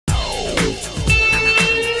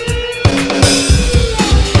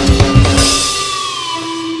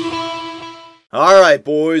Alright,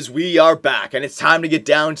 boys, we are back, and it's time to get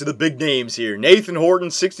down to the big names here. Nathan Horton,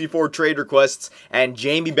 64 trade requests, and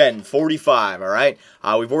Jamie Benn, 45, alright?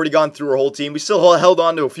 We've already gone through our whole team. We still held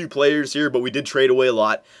on to a few players here, but we did trade away a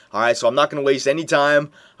lot. Alright, so I'm not going to waste any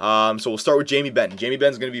time. So we'll start with Jamie Benn. Jamie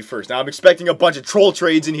Benn's going to be first. Now, I'm expecting a bunch of troll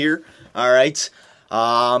trades in here, alright?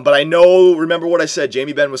 But I know, remember what I said,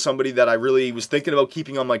 Jamie Benn was somebody that I really was thinking about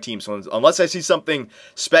keeping on my team. So unless I see something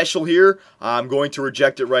special here, I'm going to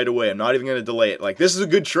reject it right away. I'm not even going to delay it. Like, this is a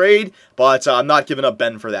good trade, but I'm not giving up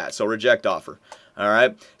Ben for that. So reject offer. All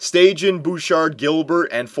right. Stajan, Bouchard, Gilbert,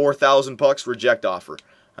 and 4,000 pucks. Reject offer.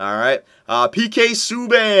 All right. PK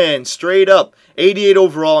Subban, straight up. 88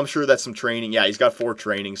 overall. I'm sure that's some training. Yeah, he's got 4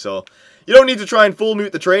 training. So you don't need to try and full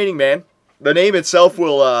mute the training, man. The name itself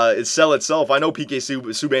will sell itself. I know PK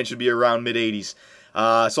Subban should be around mid-80s.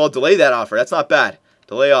 So I'll delay that offer. That's not bad.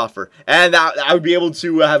 Delay offer. And I would be able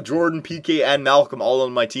to have Jordan, PK, and Malcolm all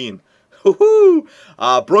on my team. Woohoo!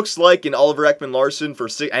 Brooks Like and Oliver Ekman-Larsson for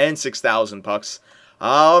 6,000 pucks.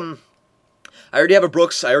 I already have a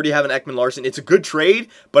Brooks. I already have an Ekman-Larsson. It's a good trade,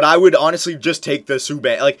 but I would honestly just take the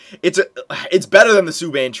Subban. Like, it's better than the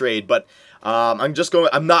Subban trade, but I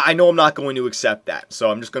know I'm not going to accept that, so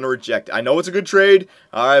I'm just going to reject it. I know it's a good trade,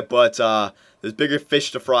 all right, but there's bigger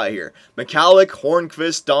fish to fry here. McCallick,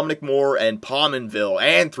 Hornqvist, Dominic Moore, and Pominville,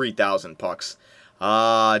 and 3,000 pucks.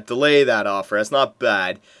 Delay that offer. That's not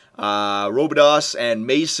bad. Robidas and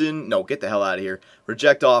Mason. No, get the hell out of here.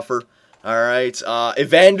 Reject offer. All right.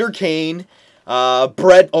 Evander Kane,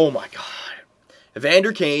 Brett. Oh my God.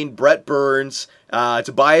 Evander Kane, Brett Burns,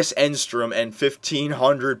 Tobias Enstrom, and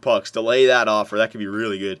 1,500 pucks. Delay that offer. That could be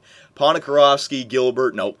really good. Ponikarovsky,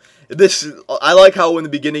 Gilbert. Nope. I like how in the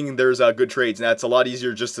beginning there's good trades. Now it's a lot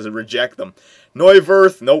easier just to reject them.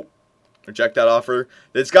 Neuwirth. Nope. Reject that offer.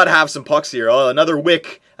 It's got to have some pucks here. Oh, another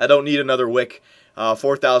Wick. I don't need another Wick.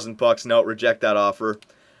 4,000 pucks. No, reject that offer.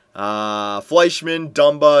 Fleischman,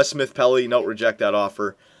 Dumba, Smith-Pelly. No, reject that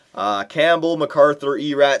offer. Campbell, MacArthur,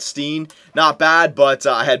 Erat, Steen. Not bad, but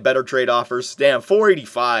I had better trade offers. Damn,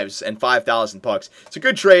 485s and 5,000 pucks. It's a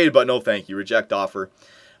good trade, but no thank you. Reject offer.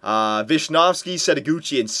 Vishnowsky,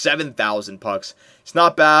 Setaguchi, and 7,000 pucks. It's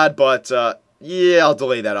not bad, but yeah, I'll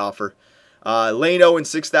delay that offer. Leno and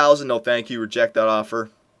 6,000. No thank you. Reject that offer.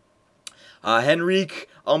 Henrique,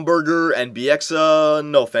 Umberger, and Bieksa.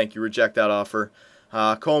 No thank you. Reject that offer.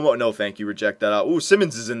 Como. No thank you. Reject that. Ooh,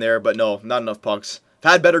 Simmons is in there, but no, not enough pucks.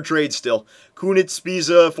 Had better trades still. Kunitz,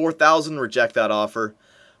 Spiza, 4,000. Reject that offer.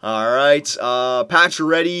 All right.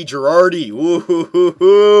 Pacioretty, Girardi.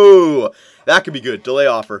 Woo-hoo-hoo-hoo. That could be good. Delay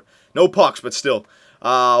offer. No pucks, but still.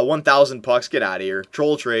 1,000 pucks. Get out of here.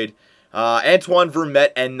 Troll trade. Antoine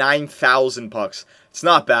Vermette and 9,000 pucks. It's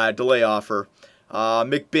not bad. Delay offer.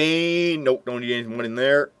 McBain. Nope. Don't need anyone in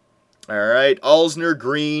there. All right. Alsner,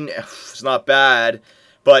 Green. It's not bad,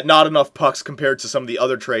 but not enough pucks compared to some of the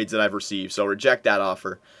other trades that I've received. So reject that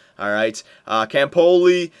offer. All right.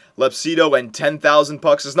 Campoli, Lepsito, and 10,000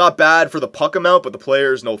 pucks. Is not bad for the puck amount, but the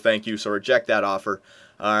players, no thank you. So reject that offer.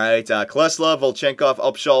 All right. Klesla, Volchenkov,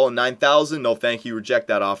 Upshaw, and 9,000. No thank you. Reject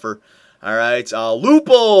that offer. All right.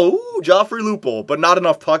 Lupo. Ooh, Joffrey Lupo, but not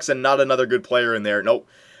enough pucks and not another good player in there. Nope.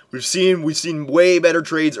 We've seen way better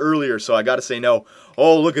trades earlier, so I got to say no.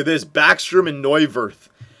 Oh, look at this. Backstrom and Neuwirth.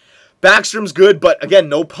 Backstrom's good, but again,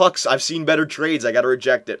 no pucks. I've seen better trades. I got to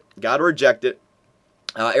reject it. Got to reject it.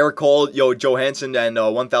 Eric Cole, Johansson, and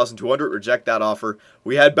 1,200. Reject that offer.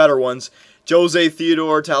 We had better ones. Jose,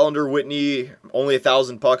 Theodore, Tallender, Whitney, only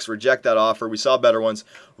 1,000 pucks. Reject that offer. We saw better ones.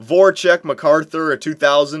 Voracek, MacArthur, at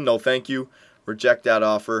 2,000. No, thank you. Reject that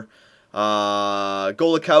offer.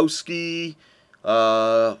 Golikowski,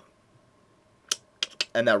 and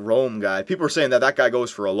that Rome guy. People are saying that guy goes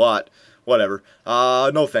for a lot. Whatever.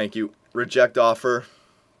 No, thank you. Reject offer.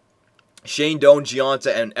 Shane Doan,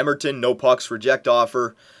 Giunta, and Emerton. No pucks. Reject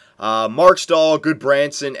offer. Mark Stahl, Good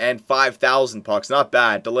Branson, and 5,000 pucks. Not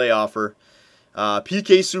bad. Delay offer.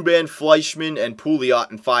 PK Subban, Fleischman, and Pouliot,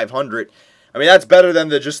 and 500. I mean, that's better than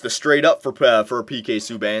just the straight up for PK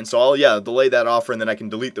Subban. So I'll delay that offer, and then I can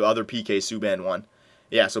delete the other PK Subban one.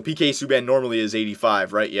 Yeah, so PK Subban normally is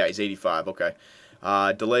 85, right? Yeah, he's 85. Okay.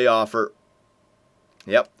 Delay offer.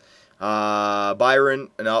 Yep.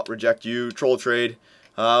 Byron, no, reject you. Troll trade.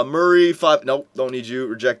 Murray, 5. Nope, don't need you.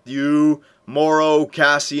 Reject you. Morrow,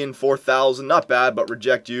 Cassian, 4,000. Not bad, but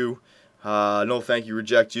reject you. No, thank you.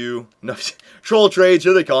 Reject you. No. Troll trades.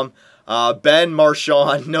 Here they come. Ben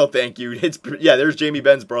Marchand. No, thank you. Yeah, there's Jamie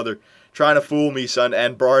Benn's brother. Trying to fool me, son.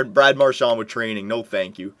 And Brad Marchand with training. No,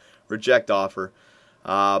 thank you. Reject offer.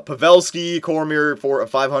 Pavelski, Cormier,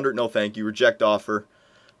 500. No, thank you. Reject offer.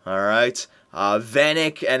 All right.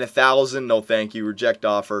 Vanek and 1,000. No, thank you. Reject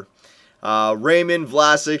offer. Raymond,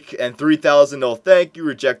 Vlasic, and 3,000, no thank you.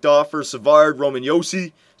 Reject offer. Savard, Roman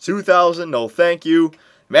Yossi, 2,000, no thank you.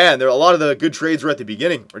 Man, there are a lot of the good trades were at the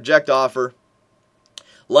beginning. Reject offer.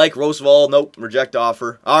 Like Roosevelt, nope, reject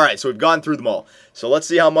offer. All right, so we've gone through them all. So let's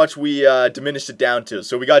see how much we diminished it down to.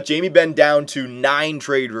 So we got Jamie Benn down to 9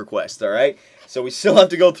 trade requests, all right? So we still have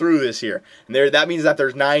to go through this here. And that means that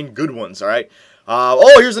there's 9 good ones, all right?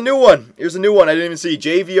 Oh, here's a new one. Here's a new one I didn't even see.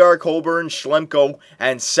 JVR, Colburn, Schlemko,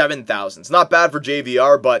 and 7,000. It's not bad for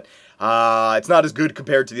JVR, but it's not as good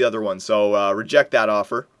compared to the other one. So reject that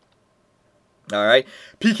offer. All right.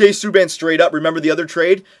 PK Subban straight up. Remember the other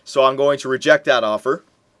trade? So I'm going to reject that offer.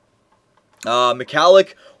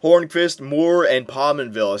 McCallick, Hornqvist, Moore, and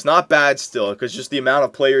Pominville. It's not bad still, because just the amount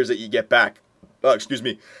of players that you get back. Excuse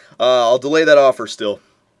me. I'll delay that offer still.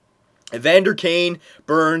 Evander Kane,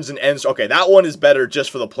 Burns, and Enstrom. Okay, that one is better just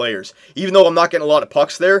for the players. Even though I'm not getting a lot of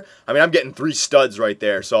pucks there, I mean, I'm getting 3 studs right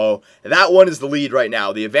there. So that one is the lead right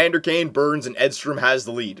now. The Evander Kane, Burns, and Edstrom has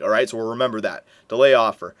the lead. All right, so we'll remember that. Delay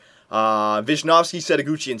offer. Visnovsky,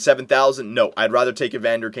 Setaguchi, and 7,000. No, I'd rather take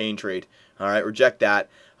Evander Kane trade. All right, reject that.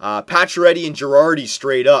 Pacioretty and Girardi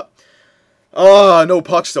straight up. Oh, no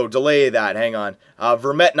pucks though. Delay that. Hang on.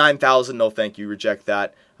 Vermette 9,000. No, thank you. Reject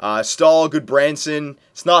that. Stahl, good Branson.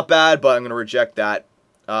 It's not bad, but I'm going to reject that.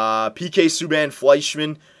 PK Subban,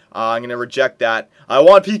 Fleischman. I'm going to reject that. I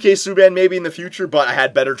want PK Subban maybe in the future, but I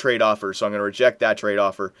had better trade offers, so I'm going to reject that trade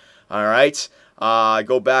offer. All right.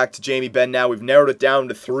 Go back to Jamie Benn now. We've narrowed it down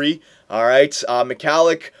to 3. All right.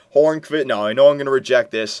 McCallick, Hornqvist. No, I know I'm going to reject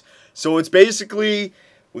this. So it's basically...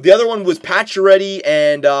 The other one was Pacioretty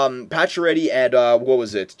and what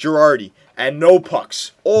was it? Girardi, and no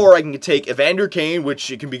pucks. Or I can take Evander Kane,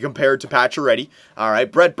 which can be compared to Pacioretty. All right,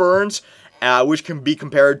 Brett Burns, which can be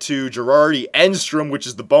compared to Girardi, Enstrom, which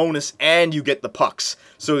is the bonus, and you get the pucks.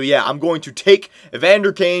 So yeah, I'm going to take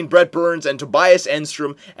Evander Kane, Brett Burns, and Tobias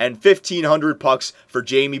Enstrom, and 1,500 pucks for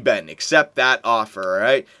Jamie Benn. Accept that offer. All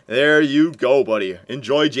right, there you go, buddy.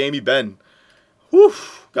 Enjoy Jamie Benn. Whew,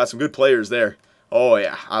 got some good players there. Oh,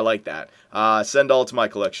 yeah, I like that. Send all to my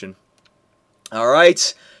collection. All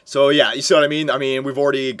right. So, yeah, you see what I mean? I mean, we've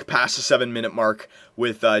already passed the 7-minute mark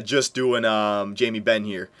with just doing Jamie Benn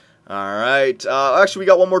here. All right. Actually, we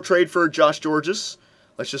got one more trade for Josh Georges.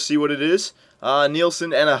 Let's just see what it is.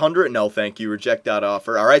 Nielsen and 100. No, thank you. Reject that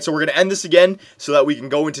offer. All right, so we're going to end this again so that we can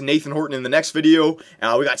go into Nathan Horton in the next video.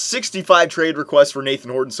 We got 65 trade requests for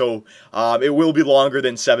Nathan Horton, so it will be longer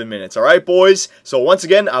than 7 minutes. All right, boys? So once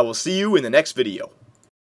again, I will see you in the next video.